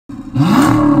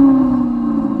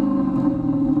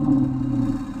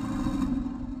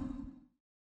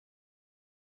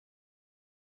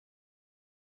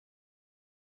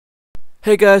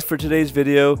Hey guys, for today's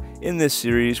video, in this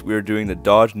series we are doing the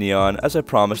Dodge Neon as I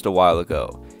promised a while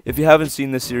ago. If you haven't seen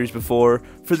this series before,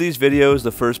 for these videos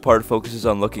the first part focuses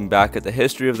on looking back at the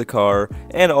history of the car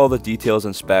and all the details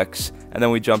and specs, and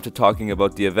then we jump to talking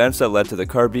about the events that led to the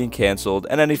car being cancelled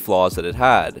and any flaws that it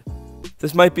had.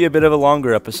 This might be a bit of a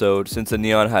longer episode since the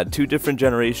Neon had two different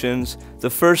generations, the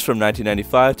first from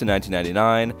 1995 to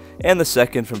 1999 and the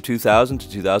second from 2000 to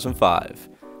 2005.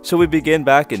 So we begin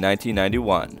back in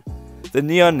 1991. The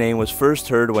Neon name was first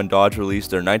heard when Dodge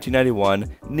released their 1991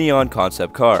 Neon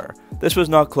concept car. This was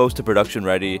not close to production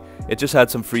ready, it just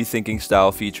had some free-thinking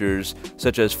style features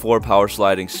such as 4 power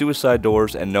sliding suicide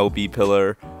doors and no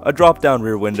B-pillar, a drop-down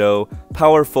rear window,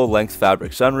 power full-length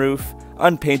fabric sunroof,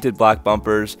 unpainted black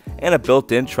bumpers, and a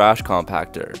built-in trash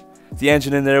compactor. The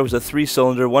engine in there was a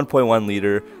 3-cylinder 1.1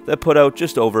 liter that put out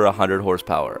just over 100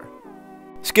 horsepower.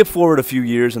 Skip forward a few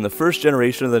years and the first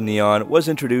generation of the Neon was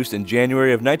introduced in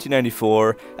January of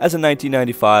 1994 as a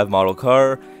 1995 model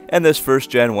car, and this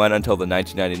first gen went until the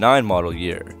 1999 model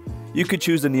year. You could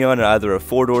choose the Neon in either a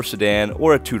 4-door sedan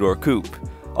or a 2-door coupe.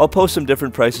 I'll post some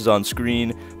different prices on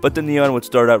screen, but the Neon would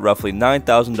start at roughly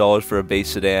 $9,000 for a base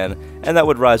sedan, and that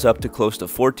would rise up to close to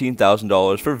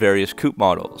 $14,000 for various coupe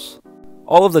models.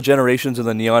 All of the generations of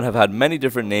the Neon have had many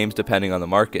different names depending on the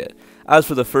market. As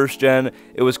for the first gen,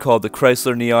 it was called the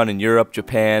Chrysler Neon in Europe,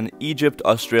 Japan, Egypt,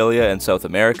 Australia, and South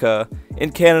America.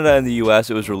 In Canada and the US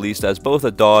it was released as both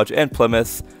a Dodge and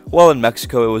Plymouth, while in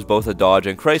Mexico it was both a Dodge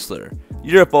and Chrysler.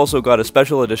 Europe also got a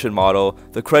special edition model,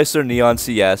 the Chrysler Neon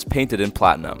CS, painted in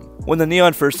platinum. When the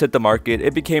Neon first hit the market,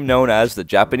 it became known as the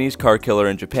Japanese car killer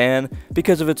in Japan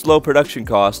because of its low production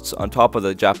costs on top of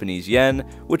the Japanese yen,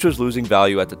 which was losing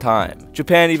value at the time.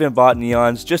 Japan even bought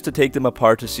Neons just to take them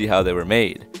apart to see how they were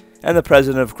made. And the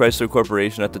president of Chrysler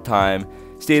Corporation at the time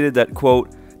stated that, quote,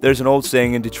 "There's an old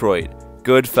saying in Detroit,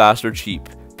 good, fast, or cheap.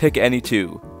 Pick any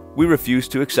two. We refuse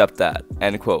to accept that,"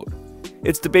 end quote.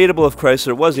 It's debatable if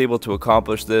Chrysler was able to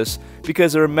accomplish this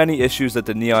because there are many issues that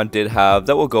the Neon did have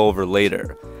that we'll go over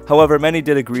later. However, many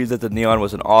did agree that the Neon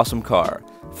was an awesome car,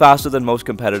 faster than most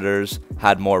competitors,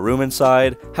 had more room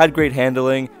inside, had great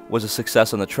handling, was a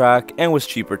success on the track, and was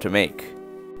cheaper to make.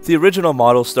 The original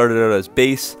model started out as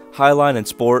base, highline, and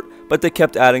sport, but they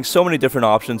kept adding so many different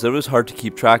options that it was hard to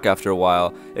keep track after a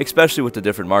while, especially with the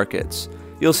different markets.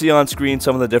 You'll see on screen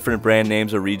some of the different brand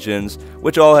names or regions,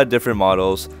 which all had different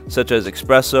models, such as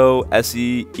Espresso,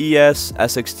 SE, ES,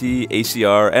 SXT,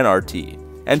 ACR, and RT.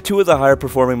 And two of the higher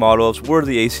performing models were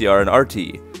the ACR and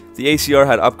RT. The ACR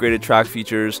had upgraded track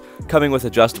features, coming with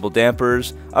adjustable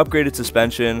dampers, upgraded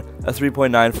suspension, a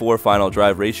 3.94 final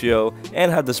drive ratio,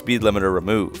 and had the speed limiter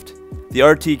removed. The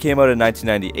RT came out in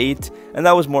 1998, and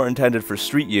that was more intended for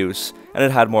street use, and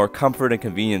it had more comfort and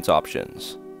convenience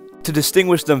options. To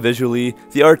distinguish them visually,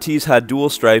 the RTs had dual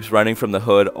stripes running from the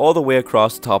hood all the way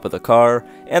across the top of the car,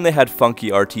 and they had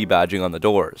funky RT badging on the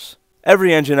doors.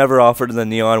 Every engine ever offered in the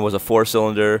Neon was a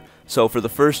 4-cylinder, so for the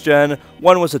first gen,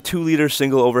 one was a 2-liter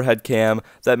single overhead cam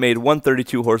that made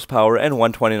 132 horsepower and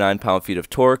 129 pound-feet of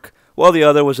torque, while the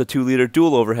other was a 2-liter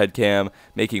dual overhead cam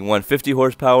making 150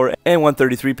 horsepower and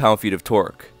 133 pound-feet of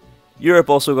torque.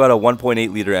 Europe also got a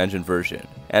 1.8-liter engine version,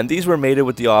 and these were mated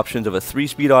with the options of a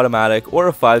 3-speed automatic or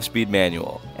a 5-speed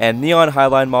manual. And Neon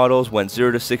Highline models went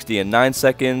 0 to 60 in 9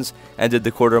 seconds and did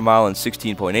the quarter mile in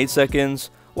 16.8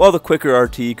 seconds, while the quicker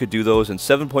RT could do those in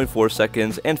 7.4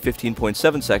 seconds and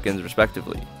 15.7 seconds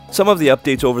respectively. Some of the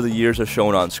updates over the years are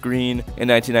shown on screen. In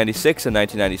 1996 and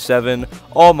 1997,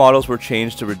 all models were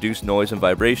changed to reduce noise and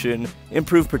vibration,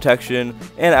 improve protection,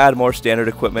 and add more standard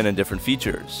equipment and different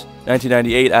features.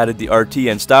 1998 added the RT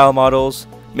and Style models,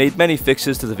 made many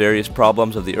fixes to the various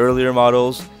problems of the earlier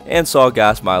models, and saw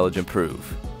gas mileage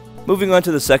improve. Moving on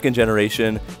to the second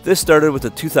generation, this started with the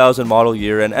 2000 model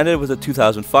year and ended with the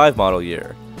 2005 model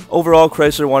year. Overall,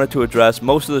 Chrysler wanted to address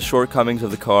most of the shortcomings of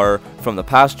the car from the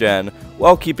past gen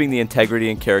while keeping the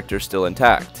integrity and character still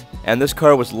intact. And this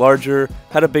car was larger,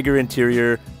 had a bigger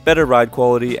interior, better ride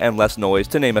quality, and less noise,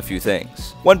 to name a few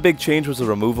things. One big change was the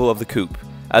removal of the coupe,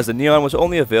 as the Neon was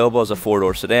only available as a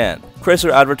 4-door sedan.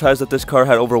 Chrysler advertised that this car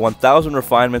had over 1,000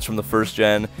 refinements from the first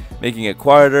gen, making it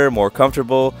quieter, more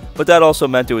comfortable, but that also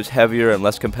meant it was heavier and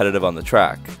less competitive on the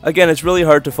track. Again, it's really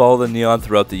hard to follow the Neon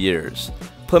throughout the years.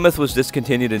 Plymouth was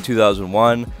discontinued in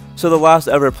 2001, so the last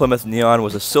ever Plymouth Neon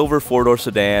was a silver 4-door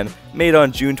sedan made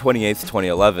on June 28,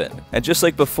 2011. And just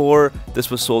like before,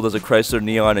 this was sold as a Chrysler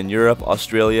Neon in Europe,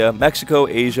 Australia, Mexico,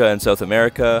 Asia, and South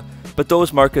America, but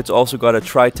those markets also got a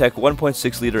Tritec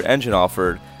 1.6-liter engine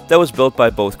offered that was built by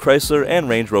both Chrysler and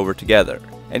Range Rover together.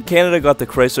 and Canada got the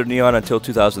Chrysler Neon until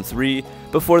 2003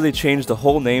 before they changed the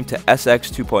whole name to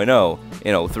SX 2.0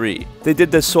 in 03. They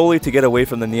did this solely to get away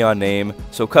from the Neon name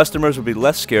so customers would be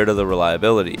less scared of the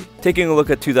reliability. Taking a look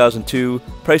at 2002,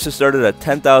 prices started at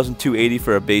 $10,280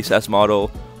 for a base S model,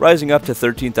 rising up to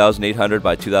 $13,800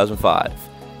 by 2005.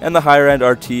 And the higher end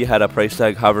RT had a price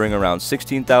tag hovering around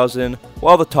 $16,000,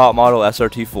 while the top model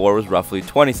SRT4 was roughly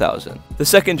 $20,000. The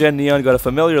second gen Neon got a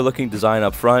familiar looking design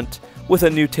up front, with a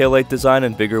new taillight design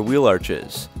and bigger wheel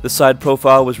arches. The side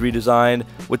profile was redesigned,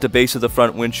 with the base of the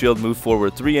front windshield moved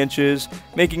forward 3 inches,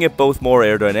 making it both more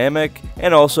aerodynamic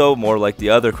and also more like the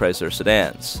other Chrysler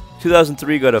sedans.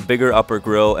 2003 got a bigger upper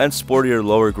grille and sportier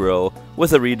lower grille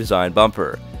with a redesigned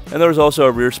bumper, and there was also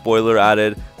a rear spoiler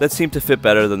added that seemed to fit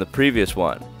better than the previous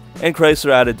one. And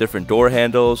Chrysler added different door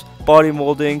handles, body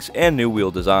moldings, and new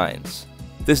wheel designs.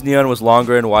 This Neon was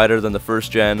longer and wider than the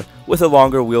first gen, with a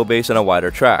longer wheelbase and a wider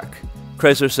track.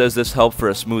 Chrysler says this helped for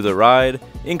a smoother ride,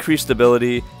 increased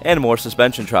stability, and more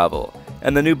suspension travel.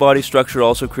 And the new body structure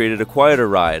also created a quieter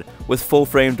ride, with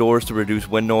full-frame doors to reduce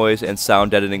wind noise, and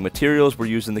sound-deadening materials were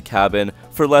used in the cabin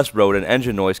for less road and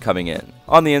engine noise coming in.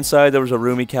 On the inside, there was a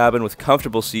roomy cabin with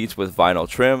comfortable seats with vinyl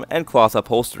trim and cloth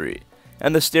upholstery.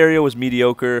 And the stereo was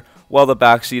mediocre, while the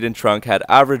back seat and trunk had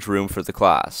average room for the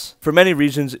class. For many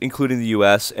regions, including the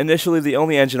US, initially the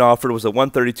only engine offered was a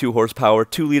 132 horsepower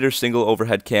 2-liter single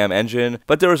overhead cam engine,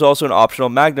 but there was also an optional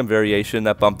Magnum variation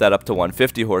that bumped that up to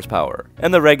 150 horsepower.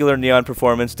 And the regular Neon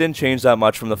performance didn't change that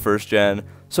much from the first gen,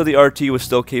 so the RT was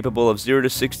still capable of 0 to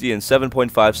 60 in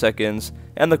 7.5 seconds,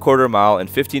 and the quarter mile in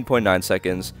 15.9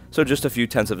 seconds, so just a few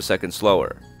tenths of a second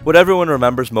slower. What everyone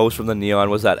remembers most from the Neon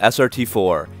was that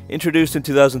SRT4, introduced in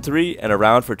 2003 and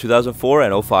around for 2004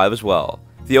 and 05 as well.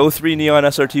 The 03 Neon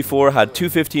SRT4 had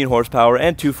 215 horsepower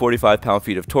and 245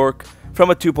 pound-feet of torque from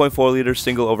a 2.4-liter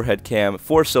single overhead cam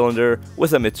 4-cylinder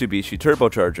with a Mitsubishi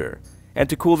turbocharger. And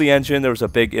to cool the engine, there was a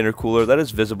big intercooler that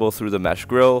is visible through the mesh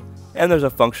grille, and there's a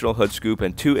functional hood scoop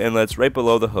and 2 inlets right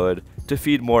below the hood to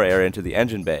feed more air into the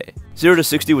engine bay. 0 to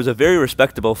 60 was a very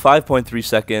respectable 5.3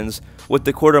 seconds, with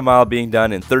the quarter mile being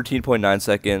done in 13.9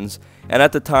 seconds, and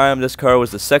at the time this car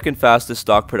was the second fastest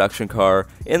stock production car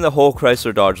in the whole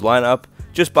Chrysler Dodge lineup,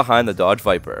 just behind the Dodge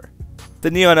Viper. The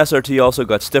Neon SRT also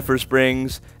got stiffer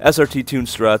springs, SRT-tuned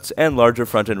struts, and larger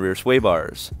front and rear sway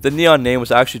bars. The Neon name was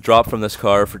actually dropped from this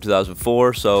car for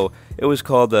 2004, so it was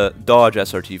called the Dodge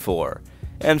SRT4.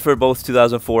 And for both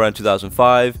 2004 and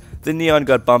 2005, the Neon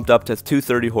got bumped up to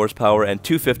 230 horsepower and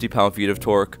 250 pound-feet of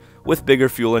torque, with bigger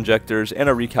fuel injectors and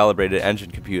a recalibrated engine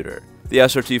computer. The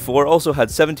SRT4 also had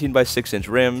 17x6 inch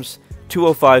rims,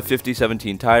 205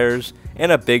 50/17 tires,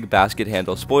 and a big basket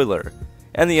handle spoiler.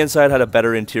 And the inside had a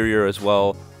better interior as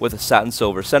well, with a satin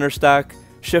silver center stack,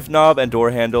 shift knob and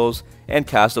door handles, and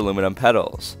cast aluminum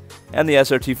pedals. And the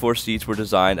SRT4 seats were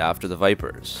designed after the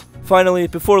Vipers. Finally,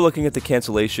 before looking at the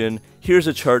cancellation, here's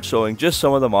a chart showing just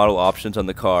some of the model options on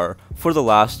the car for the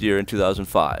last year in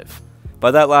 2005.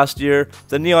 By that last year,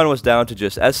 the Neon was down to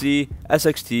just SE,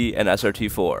 SXT, and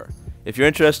SRT4. If you're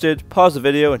interested, pause the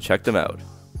video and check them out.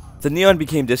 The Neon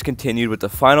became discontinued with the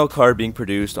final car being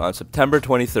produced on September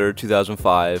 23,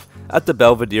 2005 at the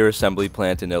Belvidere Assembly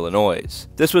Plant in Illinois.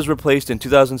 This was replaced in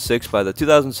 2006 by the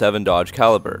 2007 Dodge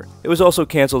Caliber. It was also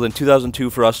cancelled in 2002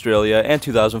 for Australia and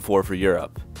 2004 for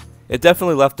Europe. It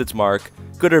definitely left its mark,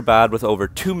 good or bad, with over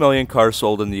 2 million cars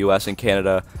sold in the US and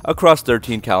Canada across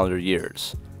 13 calendar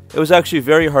years. It was actually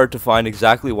very hard to find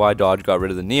exactly why Dodge got rid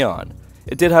of the Neon.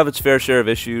 It did have its fair share of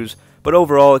issues, but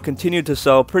overall it continued to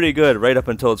sell pretty good right up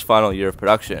until its final year of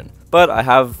production. But I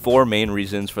have 4 main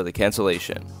reasons for the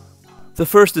cancellation. The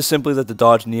first is simply that the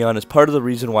Dodge Neon is part of the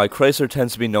reason why Chrysler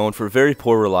tends to be known for very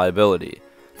poor reliability.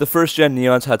 The first gen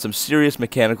Neons had some serious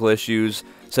mechanical issues,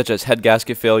 such as head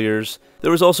gasket failures.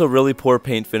 There was also really poor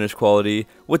paint finish quality,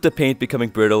 with the paint becoming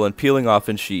brittle and peeling off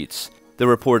in sheets. There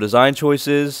were poor design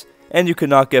choices, and you could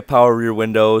not get power rear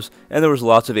windows, and there was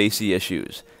lots of AC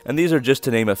issues. And these are just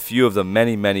to name a few of the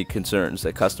many concerns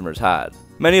that customers had.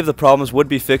 Many of the problems would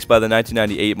be fixed by the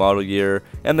 1998 model year,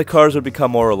 and the cars would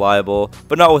become more reliable,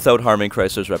 but not without harming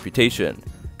Chrysler's reputation.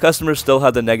 Customers still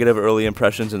had the negative early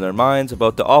impressions in their minds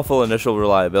about the awful initial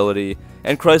reliability,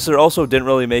 and Chrysler also didn't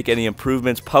really make any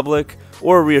improvements public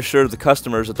or reassure the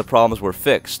customers that the problems were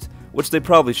fixed, which they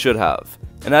probably should have.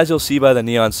 And as you'll see by the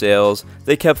Neon sales,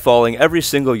 they kept falling every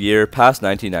single year past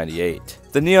 1998.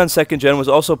 The Neon 2nd Gen was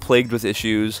also plagued with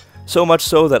issues, so much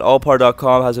so that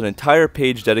allpar.com has an entire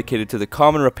page dedicated to the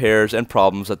common repairs and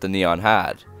problems that the Neon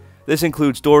had. This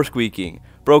includes door squeaking,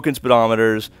 broken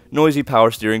speedometers, noisy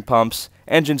power steering pumps,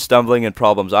 engine stumbling and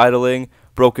problems idling,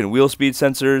 broken wheel speed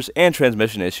sensors, and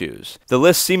transmission issues. The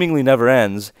list seemingly never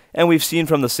ends, and we've seen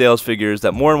from the sales figures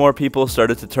that more and more people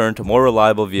started to turn to more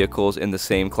reliable vehicles in the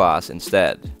same class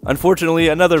instead. Unfortunately,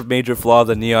 another major flaw of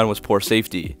the Neon was poor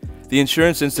safety. The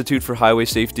Insurance Institute for Highway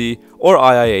Safety, or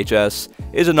IIHS,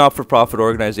 is a not-for-profit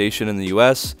organization in the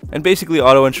US, and basically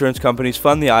auto insurance companies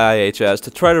fund the IIHS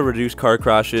to try to reduce car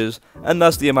crashes, and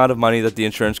thus the amount of money that the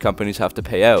insurance companies have to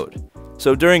pay out.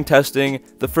 So during testing,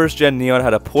 the first gen Neon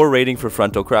had a poor rating for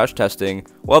frontal crash testing,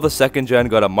 while the second gen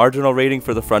got a marginal rating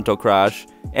for the frontal crash,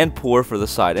 and poor for the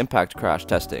side impact crash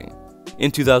testing. In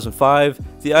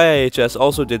 2005, the IIHS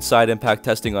also did side impact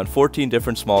testing on 14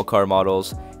 different small car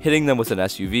models, hitting them with an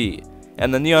SUV,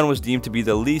 and the Neon was deemed to be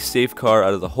the least safe car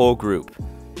out of the whole group.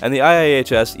 And the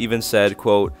IIHS even said,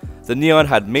 quote, "The Neon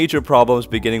had major problems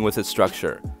beginning with its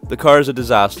structure. The car is a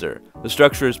disaster. The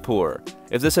structure is poor.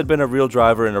 If this had been a real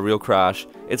driver in a real crash,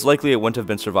 it's likely it wouldn't have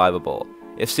been survivable.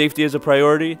 If safety is a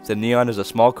priority, the Neon is a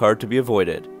small car to be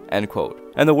avoided." End quote.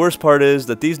 And the worst part is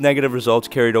that these negative results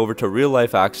carried over to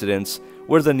real-life accidents,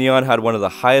 where the Neon had one of the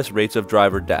highest rates of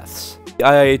driver deaths. The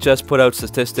IIHS put out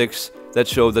statistics that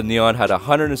showed the Neon had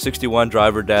 161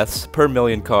 driver deaths per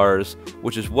million cars,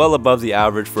 which is well above the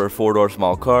average for a four-door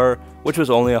small car, which was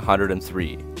only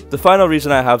 103. The final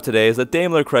reason I have today is that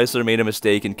Daimler Chrysler made a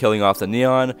mistake in killing off the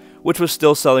Neon, which was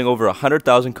still selling over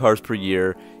 100,000 cars per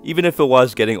year, even if it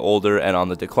was getting older and on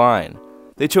the decline.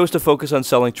 They chose to focus on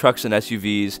selling trucks and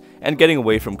SUVs and getting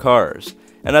away from cars.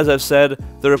 And as I've said,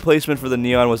 the replacement for the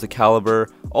Neon was the Caliber,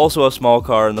 also a small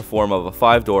car in the form of a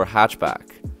 5-door hatchback.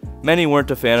 Many weren't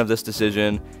a fan of this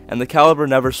decision, and the Caliber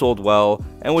never sold well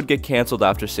and would get cancelled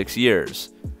after 6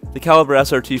 years. The Caliber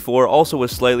SRT4 also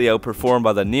was slightly outperformed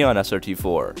by the Neon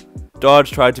SRT4. Dodge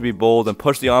tried to be bold and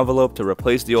push the envelope to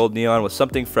replace the old Neon with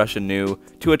something fresh and new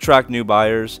to attract new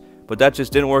buyers, but that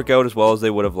just didn't work out as well as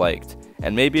they would have liked,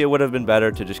 and maybe it would have been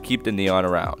better to just keep the Neon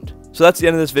around. So that's the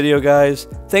end of this video, guys.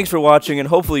 Thanks for watching, and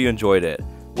hopefully you enjoyed it.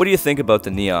 What do you think about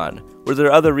the Neon? Were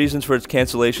there other reasons for its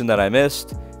cancellation that I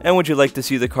missed? And would you like to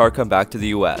see the car come back to the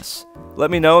US?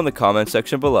 Let me know in the comment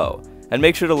section below. And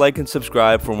make sure to like and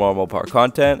subscribe for more Mopar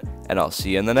content, and I'll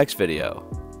see you in the next video.